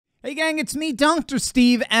Hey gang, it's me, Dr.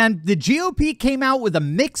 Steve, and the GOP came out with a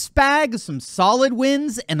mixed bag of some solid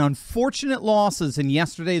wins and unfortunate losses in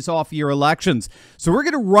yesterday's off-year elections. So we're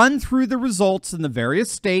going to run through the results in the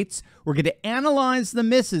various states. We're going to analyze the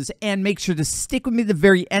misses and make sure to stick with me at the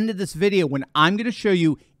very end of this video when I'm going to show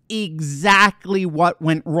you exactly what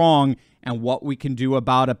went wrong and what we can do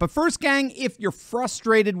about it. But first, gang, if you're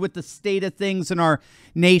frustrated with the state of things in our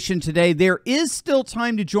nation today, there is still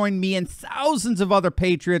time to join me and thousands of other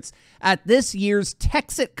patriots at this year's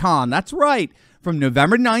TexitCon. That's right. From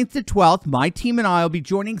November 9th to 12th, my team and I will be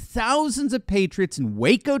joining thousands of patriots in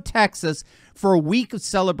Waco, Texas, for a week of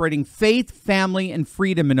celebrating faith, family, and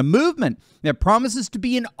freedom in a movement that promises to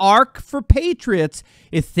be an arc for patriots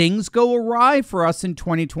if things go awry for us in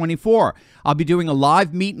 2024. I'll be doing a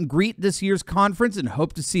live meet and greet this year's conference and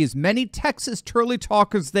hope to see as many Texas Turley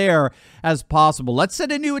talkers there as possible. Let's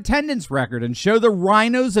set a new attendance record and show the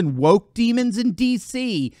rhinos and woke demons in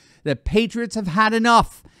D.C. that patriots have had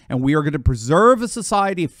enough, and we are going to preserve a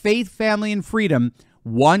society of faith, family, and freedom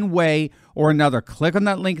one way or another. Click on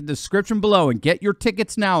that link in the description below and get your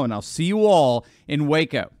tickets now, and I'll see you all in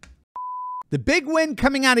Waco. The big win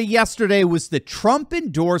coming out of yesterday was the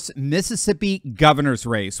Trump-endorsed Mississippi governor's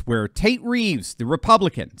race, where Tate Reeves, the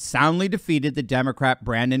Republican, soundly defeated the Democrat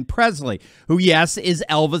Brandon Presley, who, yes, is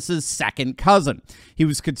Elvis's second cousin. He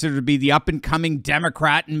was considered to be the up-and-coming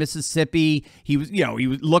Democrat in Mississippi. He was, he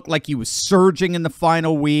looked like he was surging in the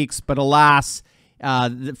final weeks, but alas,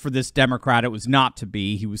 for this Democrat, it was not to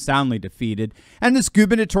be. He was soundly defeated. And this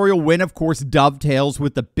gubernatorial win, of course, dovetails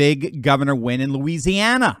with the big governor win in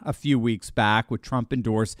Louisiana a few weeks back with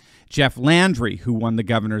Trump-endorsed Jeff Landry, who won the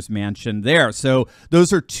governor's mansion there. So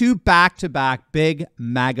those are two back-to-back big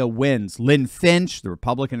MAGA wins. Lynn Finch, the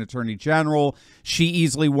Republican Attorney General, she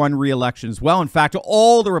easily won re-election as well. In fact,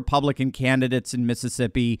 all the Republican candidates in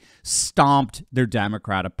Mississippi stomped their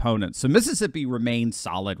Democrat opponents. So Mississippi remained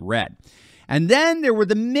solid red. And then there were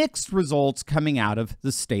the mixed results coming out of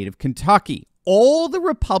the state of Kentucky. All the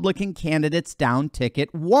Republican candidates down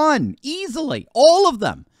ticket won easily, all of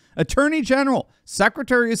them. Attorney General,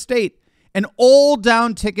 Secretary of State, an all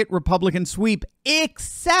down ticket Republican sweep,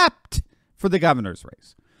 except for the governor's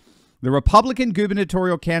race. The Republican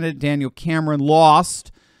gubernatorial candidate Daniel Cameron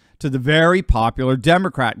lost to the very popular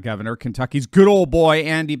Democrat governor, Kentucky's good old boy,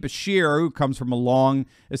 Andy Beshear, who comes from a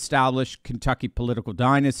long-established Kentucky political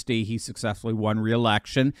dynasty. He successfully won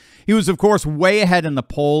re-election. He was, of course, way ahead in the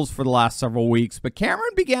polls for the last several weeks, but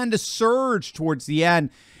Cameron began to surge towards the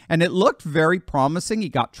end, and it looked very promising. He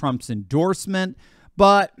got Trump's endorsement,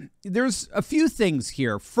 but there's a few things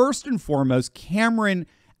here. First and foremost, Cameron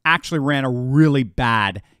actually ran a really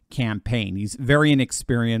bad campaign. He's very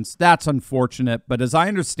inexperienced. That's unfortunate. But as I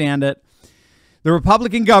understand it, the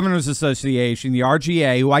Republican Governors Association, the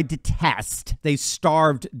RGA, who I detest, they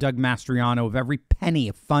starved Doug Mastriano of every penny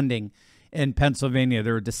of funding in Pennsylvania.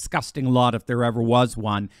 They're a disgusting lot if there ever was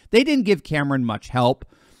one. They didn't give Cameron much help.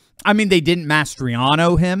 I mean, they didn't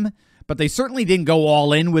Mastriano him, but they certainly didn't go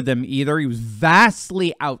all in with him either. He was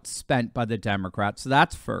vastly outspent by the Democrats. So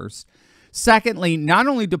that's first. Secondly, not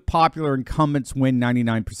only do popular incumbents win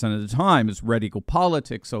 99% of the time, as Red Eagle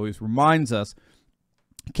Politics always reminds us,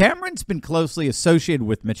 Cameron's been closely associated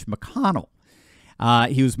with Mitch McConnell.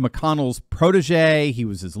 He was McConnell's protege. He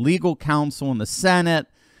was his legal counsel in the Senate.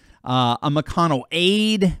 A McConnell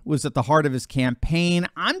aide was at the heart of his campaign.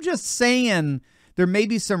 I'm just saying there may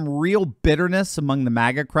be some real bitterness among the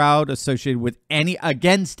MAGA crowd associated with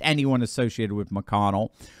against anyone associated with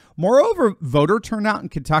McConnell. Moreover, voter turnout in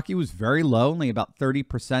Kentucky was very low, only about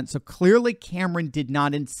 30%. So clearly Cameron did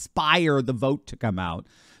not inspire the vote to come out.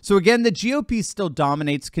 So again, the GOP still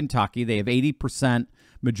dominates Kentucky. They have 80%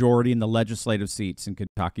 majority in the legislative seats in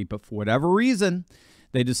Kentucky. But for whatever reason,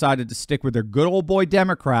 they decided to stick with their good old boy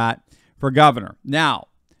Democrat for governor. Now,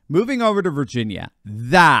 moving over to Virginia,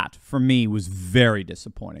 that for me was very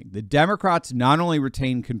disappointing. The Democrats not only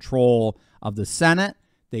retained control of the Senate,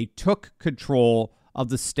 they took control of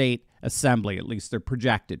the state assembly, at least they're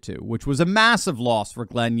projected to, which was a massive loss for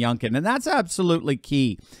Glenn Youngkin. And that's absolutely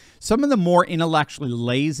key. Some of the more intellectually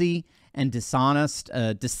lazy and dishonest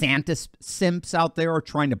DeSantis simps out there are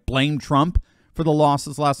trying to blame Trump for the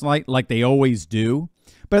losses last night, like they always do.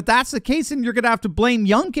 But if that's the case, then you're going to have to blame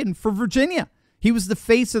Youngkin for Virginia. He was the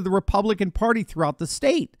face of the Republican Party throughout the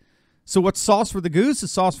state. So what's sauce for the goose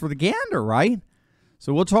is sauce for the gander, right?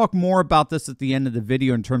 So we'll talk more about this at the end of the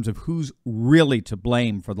video in terms of who's really to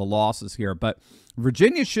blame for the losses here. But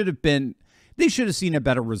Virginia should have seen a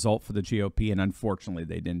better result for the GOP, and unfortunately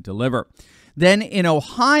they didn't deliver. Then in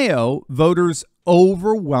Ohio, voters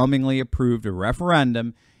overwhelmingly approved a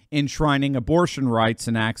referendum enshrining abortion rights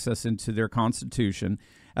and access into their constitution.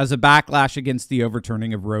 as a backlash against the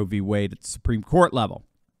overturning of Roe v. Wade at the Supreme Court level.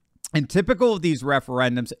 And typical of these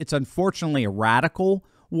referendums, it's unfortunately a radical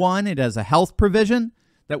one. It has a health provision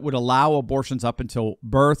that would allow abortions up until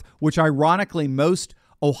birth, which ironically most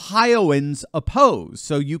Ohioans oppose.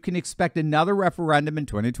 So you can expect another referendum in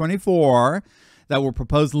 2024 that will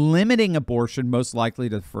propose limiting abortion most likely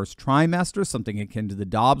to the first trimester, something akin to the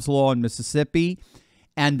Dobbs law in Mississippi.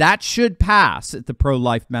 And that should pass if the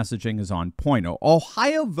pro-life messaging is on point.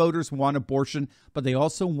 Ohio voters want abortion, but they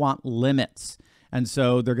also want limits. And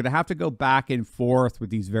so they're going to have to go back and forth with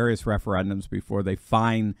these various referendums before they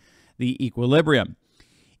find the equilibrium.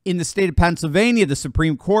 In the state of Pennsylvania, the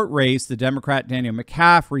Supreme Court race, the Democrat Daniel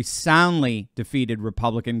McCaffrey soundly defeated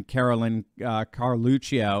Republican Carolyn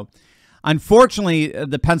Carluccio. Unfortunately,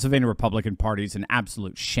 the Pennsylvania Republican Party is in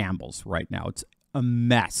absolute shambles right now. It's a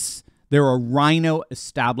mess. They're a rhino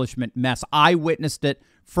establishment mess. I witnessed it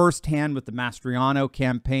firsthand with the Mastriano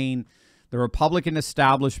campaign. The Republican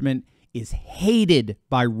establishment is hated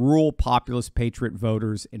by rural populist patriot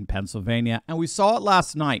voters in Pennsylvania. And we saw it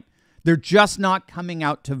last night. They're just not coming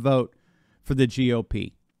out to vote for the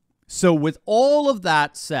GOP. So with all of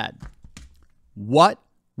that said, what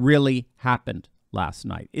really happened last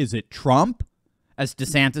night? Is it Trump, as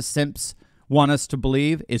DeSantis simps want us to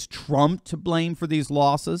believe? Is Trump to blame for these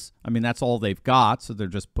losses? I mean, that's all they've got, so they're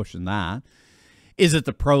just pushing that. Is it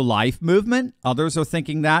the pro-life movement? Others are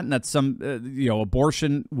thinking that, and that some,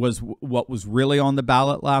 abortion was what was really on the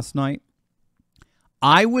ballot last night.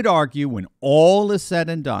 I would argue, when all is said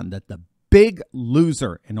and done, that the big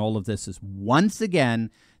loser in all of this is once again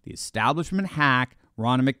the establishment hack,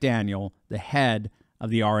 Ronna McDaniel, the head of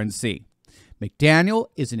the RNC. McDaniel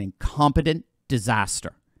is an incompetent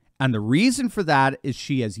disaster. And the reason for that is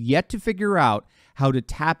she has yet to figure out how to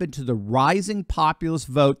tap into the rising populist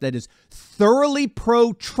vote that is thoroughly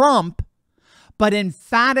pro-Trump, but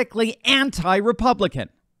emphatically anti-Republican.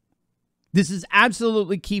 This is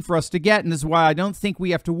absolutely key for us to get, and this is why I don't think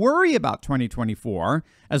we have to worry about 2024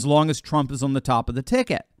 as long as Trump is on the top of the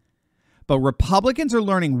ticket. But Republicans are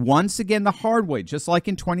learning once again the hard way, just like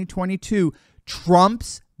in 2022,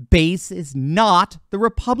 Trump's base is not the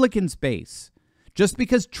Republicans' base. Just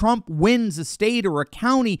because Trump wins a state or a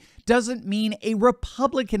county doesn't mean a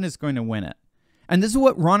Republican is going to win it. And this is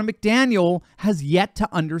what Ronna McDaniel has yet to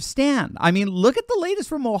understand. I mean, look at the latest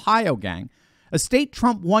from Ohio, gang. A state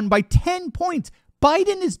Trump won by 10 points.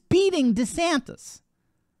 Biden is beating DeSantis.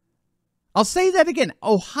 I'll say that again.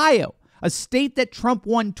 Ohio, a state that Trump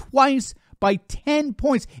won twice by 10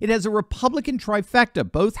 points. It has a Republican trifecta.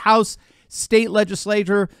 Both houses of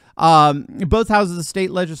the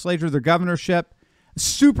state legislature, their governorship,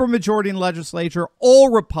 supermajority in legislature,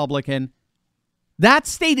 all Republican. That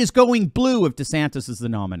state is going blue if DeSantis is the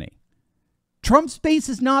nominee. Trump's base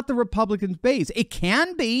is not the Republicans' base. It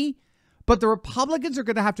can be, but the Republicans are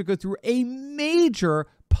going to have to go through a major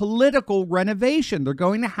political renovation. They're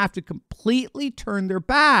going to have to completely turn their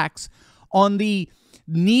backs on the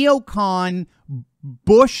neocon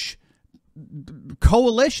Bush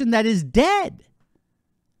coalition that is dead.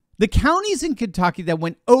 The counties in Kentucky that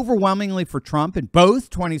went overwhelmingly for Trump in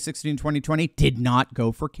both 2016 and 2020 did not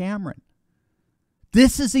go for Cameron.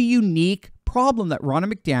 This is a unique problem that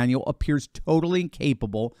Ronna McDaniel appears totally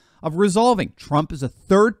incapable of resolving. Trump is a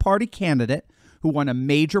third-party candidate who won a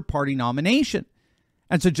major party nomination.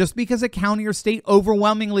 And so just because a county or state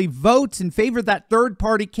overwhelmingly votes in favor of that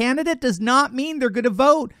third-party candidate does not mean they're going to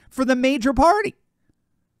vote for the major party.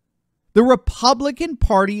 The Republican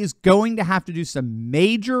Party is going to have to do some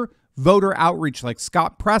major voter outreach like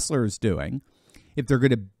Scott Presler is doing if they're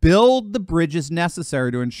going to build the bridges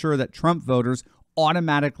necessary to ensure that Trump voters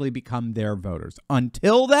automatically become their voters.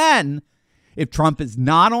 Until then, if Trump is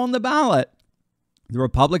not on the ballot, the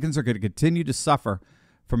Republicans are going to continue to suffer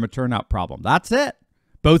from a turnout problem. That's it,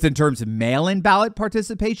 both in terms of mail-in ballot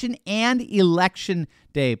participation and election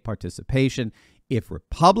day participation. If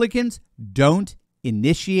Republicans don't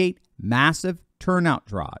initiate massive turnout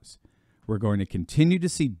drives, we're going to continue to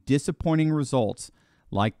see disappointing results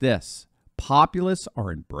like this. Populists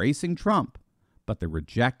are embracing Trump, but they're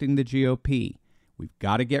rejecting the GOP. We've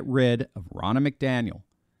got to get rid of Ronna McDaniel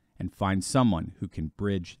and find someone who can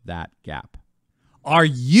bridge that gap. Are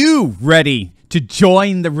you ready to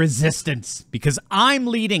join the resistance? Because I'm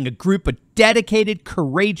leading a group of dedicated,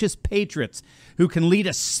 courageous patriots who can lead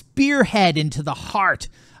a spearhead into the heart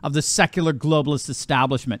of the secular globalist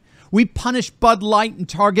establishment. We punished Bud Light and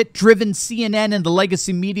Target, driven CNN and the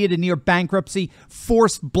legacy media to near bankruptcy,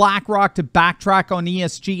 forced BlackRock to backtrack on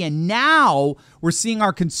ESG, and now we're seeing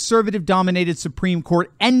our conservative-dominated Supreme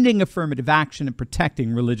Court ending affirmative action and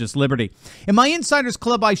protecting religious liberty. In my Insiders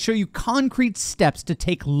Club, I show you concrete steps to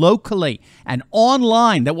take locally and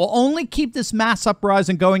online that will only keep this mass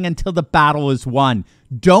uprising going until the battle is won.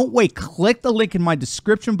 Don't wait. Click the link in my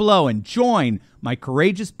description below and join my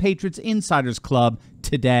Courageous Patriots Insiders Club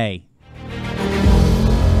today.